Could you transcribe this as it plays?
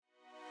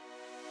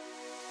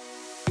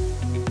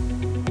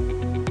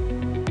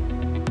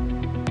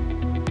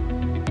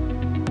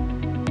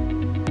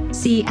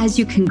See, as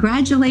you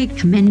congratulate,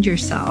 commend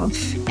yourself,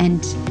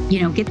 and,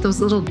 get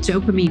those little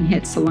dopamine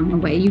hits along the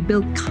way, you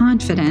build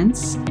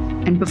confidence.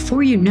 And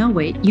before you know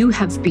it, you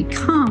have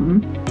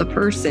become the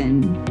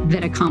person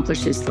that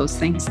accomplishes those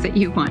things that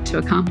you want to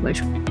accomplish.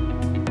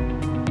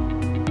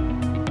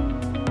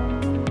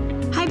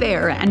 Hi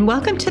there, and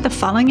welcome to the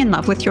Falling in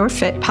Love with Your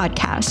Fit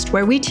podcast,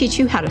 where we teach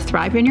you how to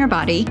thrive in your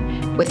body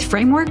with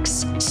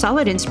frameworks,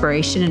 solid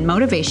inspiration, and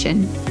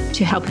motivation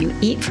to help you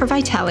eat for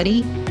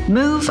vitality,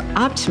 move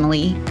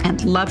optimally,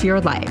 and love your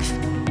life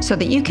so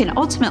that you can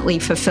ultimately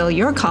fulfill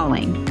your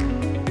calling.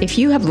 If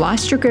you have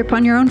lost your grip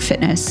on your own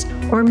fitness,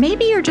 or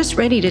maybe you're just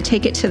ready to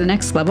take it to the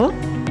next level,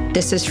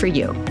 this is for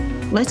you.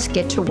 Let's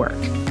get to work.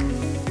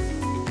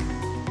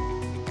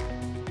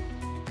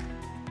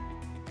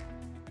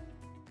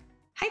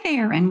 Hi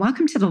there, and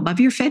welcome to the Love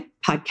Your Fit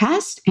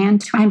podcast.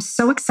 And I'm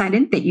so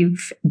excited that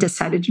you've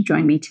decided to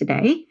join me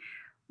today.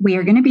 We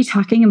are going to be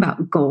talking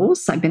about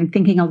goals. I've been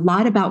thinking a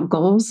lot about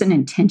goals and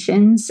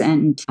intentions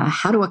and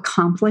how to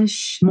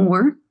accomplish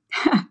more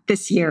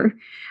this year.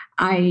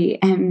 I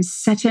am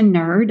such a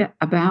nerd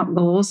about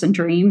goals and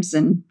dreams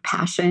and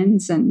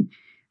passions and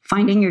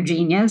finding your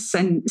genius.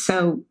 And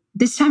so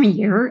this time of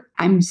year,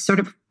 I'm sort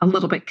of a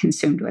little bit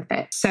consumed with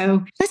it.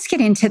 So let's get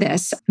into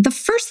this. The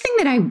first thing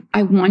that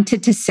I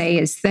wanted to say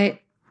is that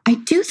I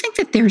do think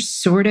that there's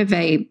sort of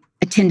a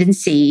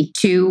tendency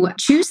to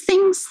choose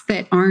things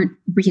that aren't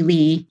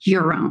really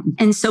your own.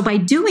 And so by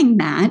doing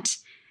that,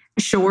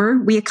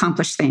 sure, we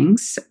accomplish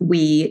things.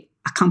 We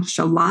accomplish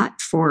a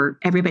lot for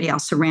everybody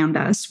else around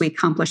us. We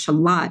accomplish a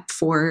lot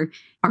for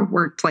our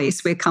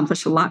workplace. We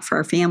accomplish a lot for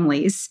our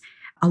families.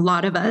 A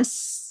lot of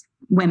us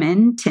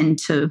women tend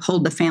to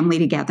hold the family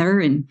together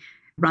and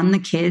run the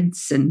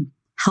kids and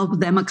help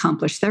them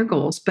accomplish their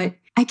goals. But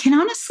I can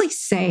honestly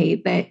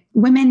say that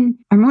women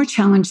are more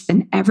challenged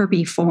than ever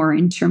before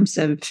in terms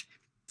of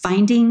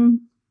finding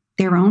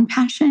their own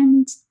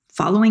passions,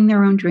 following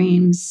their own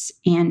dreams,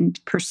 and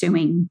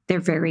pursuing their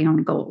very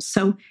own goals.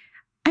 So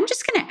I'm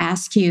just going to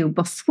ask you,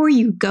 before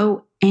you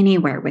go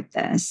anywhere with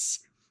this,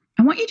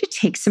 I want you to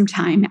take some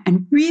time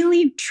and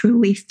really,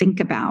 truly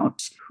think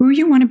about who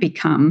you want to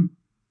become,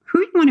 who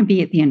you want to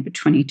be at the end of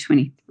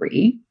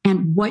 2023,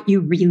 and what you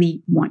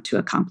really want to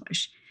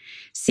accomplish.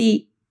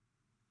 See,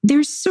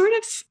 there's sort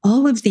of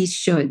all of these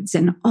shoulds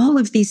and all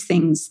of these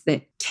things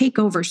that take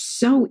over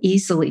so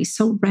easily,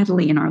 so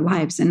readily in our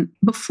lives. And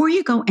before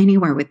you go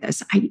anywhere with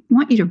this, I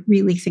want you to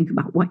really think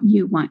about what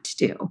you want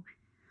to do,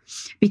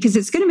 because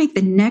it's going to make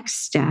the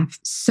next step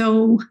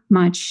so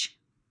much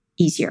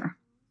easier.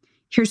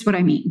 Here's what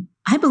I mean.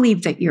 I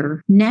believe that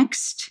your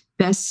next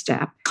best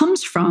step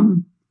comes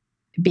from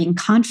being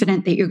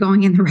confident that you're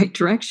going in the right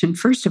direction,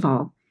 first of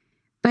all.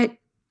 But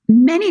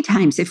many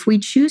times, if we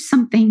choose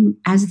something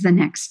as the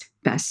next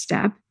best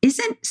step,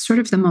 isn't sort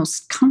of the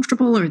most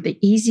comfortable or the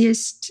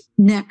easiest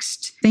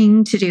next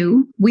thing to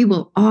do, we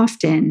will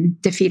often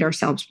defeat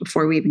ourselves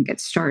before we even get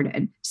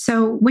started.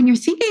 So when you're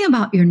thinking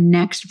about your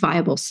next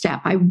viable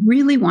step, I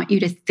really want you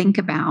to think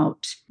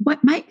about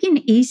what might be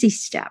an easy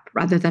step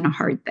rather than a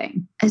hard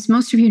thing. As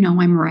most of you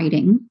know, I'm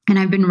writing, and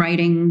I've been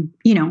writing,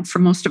 for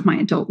most of my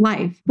adult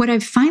life. What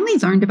I've finally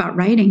learned about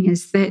writing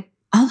is that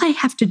all I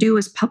have to do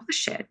is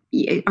publish it.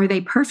 Are they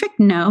perfect?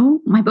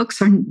 No, my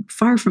books are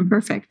far from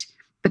perfect,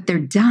 but they're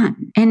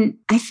done. And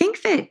I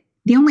think that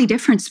the only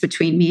difference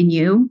between me and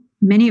you,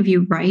 many of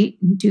you write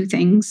and do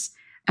things,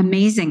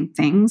 amazing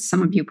things.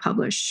 Some of you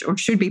publish or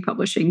should be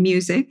publishing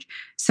music.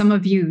 Some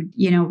of you,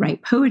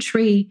 write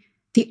poetry.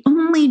 The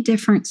only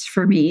difference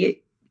for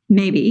me,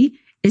 maybe,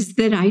 is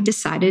that I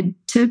decided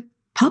to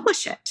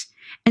publish it.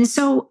 And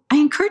so I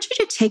encourage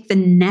you to take the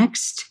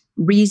next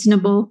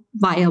reasonable,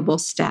 viable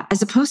step,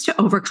 as opposed to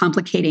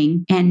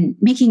overcomplicating and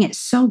making it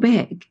so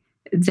big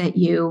that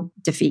you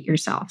defeat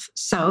yourself.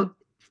 So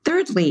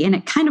thirdly, and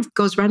it kind of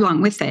goes right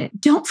along with it,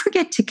 don't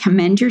forget to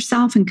commend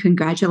yourself and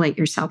congratulate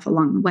yourself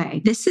along the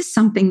way. This is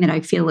something that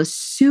I feel is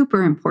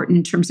super important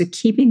in terms of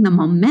keeping the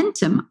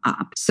momentum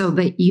up so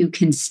that you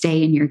can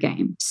stay in your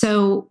game.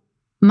 So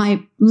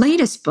my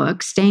latest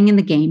book, Staying in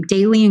the Game,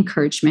 Daily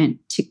Encouragement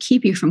to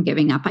Keep You from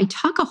Giving Up, I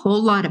talk a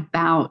whole lot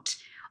about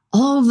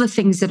all the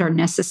things that are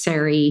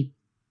necessary,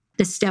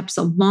 the steps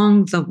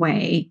along the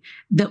way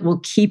that will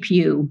keep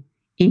you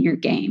in your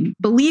game.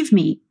 Believe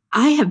me,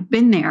 I have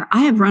been there.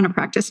 I have run a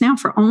practice now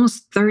for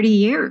almost 30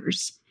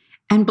 years.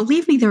 And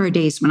believe me, there are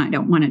days when I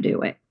don't want to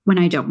do it, when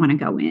I don't want to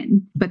go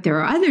in. But there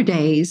are other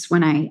days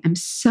when I am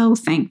so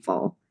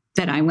thankful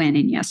that I went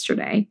in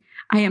yesterday.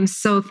 I am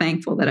so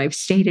thankful that I've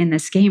stayed in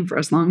this game for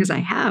as long as I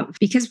have,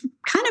 because we're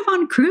kind of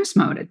on cruise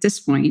mode at this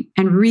point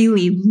and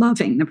really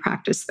loving the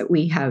practice that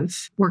we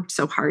have worked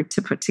so hard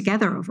to put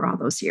together over all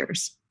those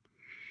years.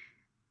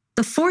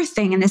 The fourth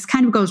thing, and this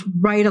kind of goes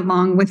right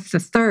along with the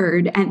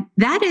third, and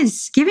that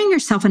is giving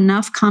yourself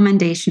enough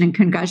commendation and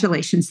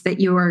congratulations that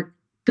you are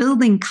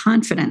building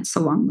confidence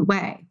along the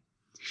way.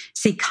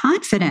 See,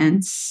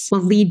 confidence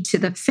will lead to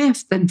the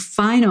fifth and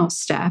final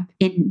step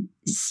in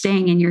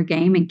staying in your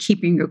game and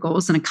keeping your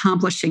goals and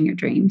accomplishing your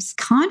dreams.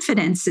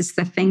 Confidence is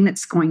the thing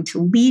that's going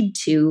to lead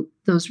to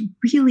those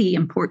really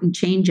important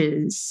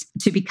changes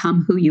to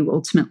become who you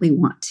ultimately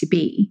want to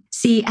be.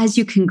 See, as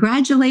you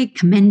congratulate,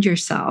 commend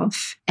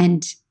yourself,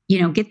 and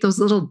get those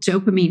little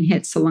dopamine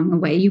hits along the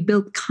way, you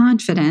build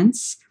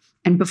confidence.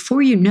 And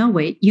before you know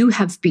it, you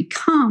have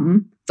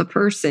become the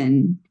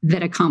person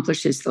that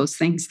accomplishes those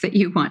things that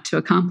you want to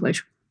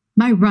accomplish.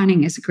 My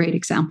running is a great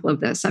example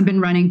of this. I've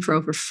been running for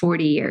over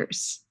 40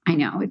 years. I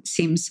know it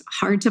seems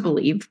hard to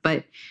believe,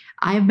 but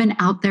I've been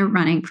out there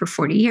running for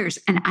 40 years,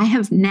 and I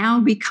have now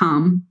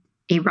become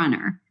a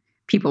runner.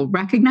 People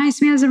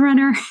recognize me as a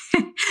runner.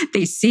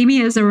 They see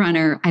me as a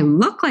runner. I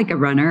look like a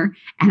runner,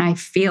 and I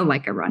feel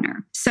like a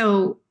runner.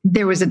 So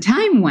there was a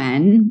time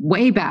when,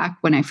 way back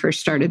when I first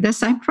started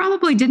this, I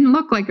probably didn't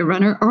look like a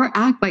runner or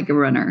act like a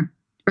runner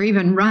or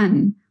even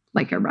run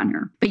like a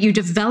runner. But you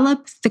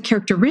develop the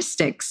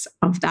characteristics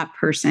of that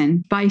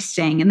person by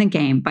staying in the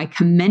game, by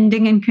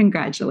commending and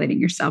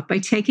congratulating yourself, by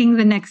taking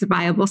the next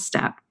viable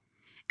step,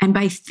 and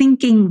by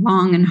thinking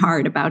long and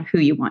hard about who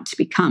you want to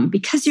become.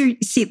 Because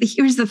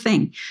here's the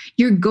thing.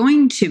 You're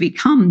going to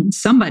become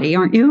somebody,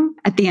 aren't you?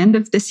 At the end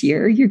of this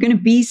year, you're going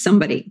to be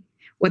somebody.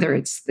 Whether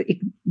it's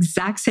the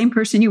exact same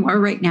person you are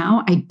right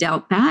now, I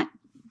doubt that.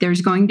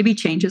 There's going to be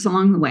changes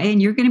along the way,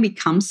 and you're going to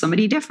become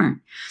somebody different.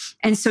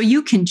 And so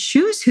you can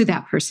choose who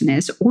that person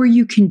is, or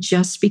you can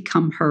just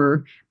become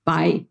her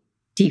by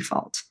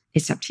default.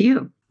 It's up to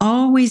you.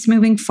 Always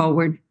moving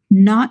forward,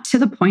 not to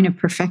the point of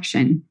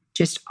perfection,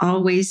 just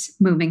always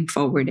moving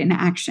forward in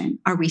action.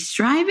 Are we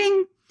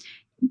striving?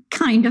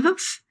 Kind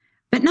of,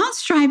 but not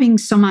striving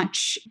so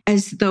much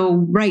as though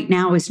right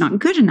now is not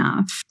good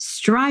enough.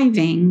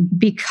 Striving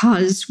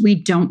because we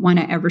don't want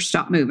to ever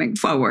stop moving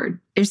forward.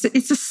 It's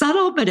a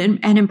subtle but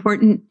an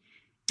important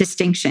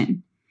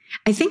distinction.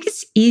 I think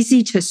it's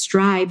easy to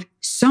strive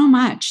so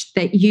much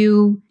that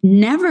you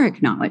never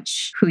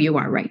acknowledge who you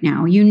are right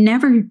now. You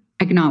never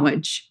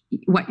acknowledge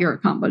what you're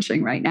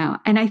accomplishing right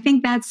now. And I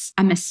think that's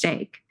a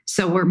mistake.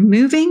 So we're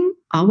moving,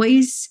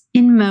 always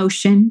in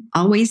motion,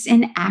 always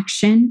in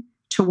action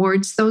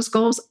towards those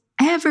goals,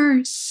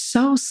 ever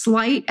so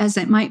slight as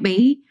it might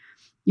be.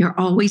 You're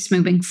always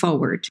moving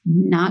forward,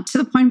 not to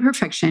the point of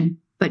perfection,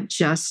 but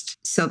just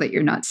so that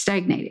you're not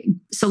stagnating.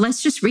 So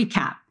let's just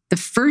recap. The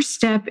first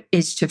step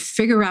is to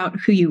figure out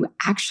who you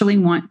actually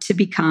want to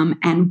become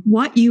and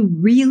what you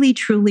really,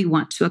 truly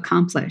want to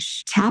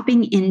accomplish.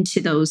 Tapping into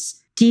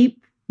those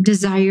deep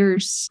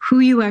desires, who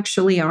you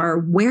actually are,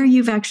 where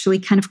you've actually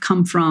kind of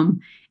come from,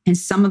 and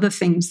some of the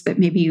things that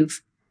maybe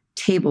you've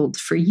tabled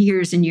for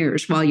years and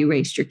years while you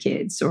raised your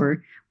kids,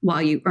 or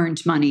while you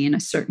earned money in a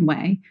certain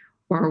way,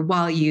 or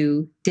while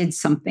you did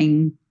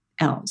something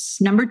else.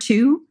 Number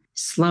 2,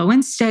 slow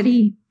and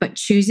steady, but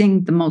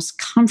choosing the most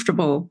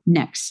comfortable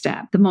next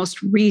step, the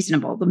most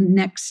reasonable, the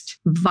next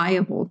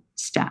viable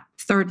step.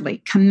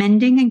 Thirdly,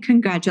 commending and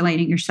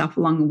congratulating yourself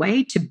along the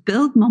way to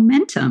build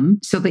momentum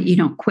so that you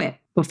don't quit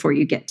before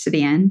you get to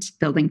the end,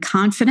 building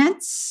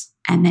confidence,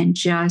 and then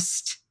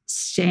just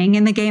staying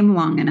in the game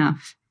long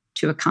enough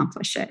to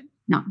accomplish it.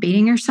 Not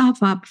beating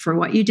yourself up for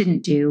what you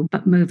didn't do,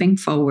 but moving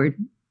forward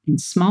in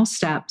small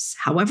steps,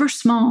 however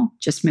small,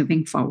 just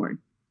moving forward.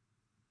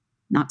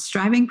 Not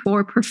striving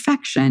for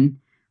perfection,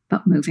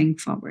 but moving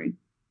forward.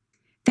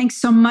 Thanks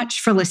so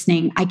much for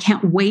listening. I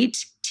can't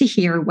wait to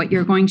hear what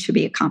you're going to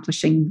be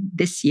accomplishing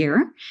this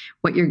year,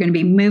 what you're going to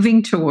be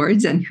moving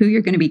towards, and who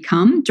you're going to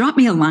become. Drop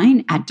me a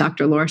line at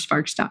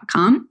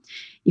drlaurasparks.com.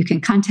 You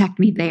can contact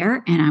me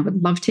there, and I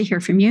would love to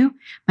hear from you.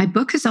 My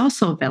book is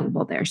also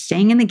available there,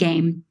 Staying in the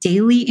Game,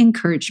 Daily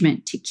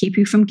Encouragement to Keep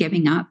You from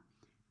Giving Up.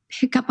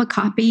 Pick up a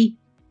copy.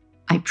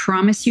 I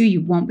promise you, you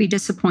won't be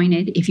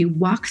disappointed. If you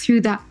walk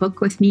through that book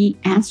with me,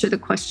 answer the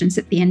questions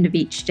at the end of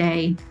each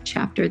day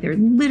chapter. They're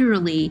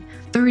literally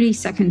 30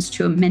 seconds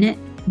to a minute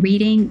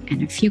reading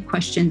and a few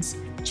questions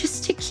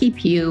just to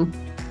keep you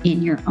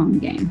in your own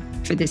game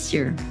for this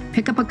year.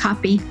 Pick up a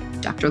copy,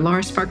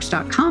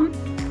 drlaurasparks.com,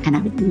 and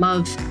I would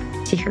love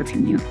to hear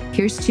from you.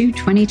 Here's to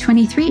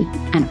 2023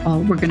 and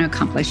all we're going to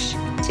accomplish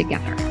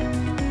together.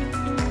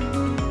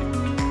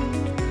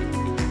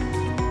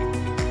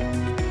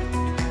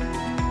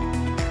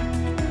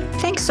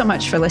 Thanks so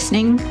much for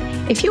listening.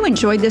 If you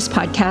enjoyed this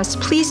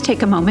podcast, please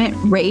take a moment,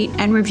 rate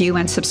and review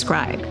and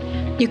subscribe.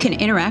 You can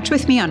interact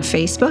with me on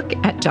Facebook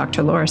at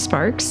Dr. Laura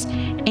Sparks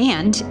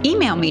and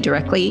email me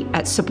directly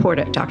at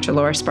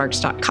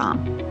support@drlaurasparks.com.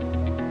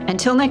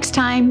 Until next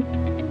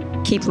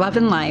time, keep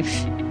loving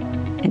life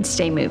and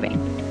stay moving.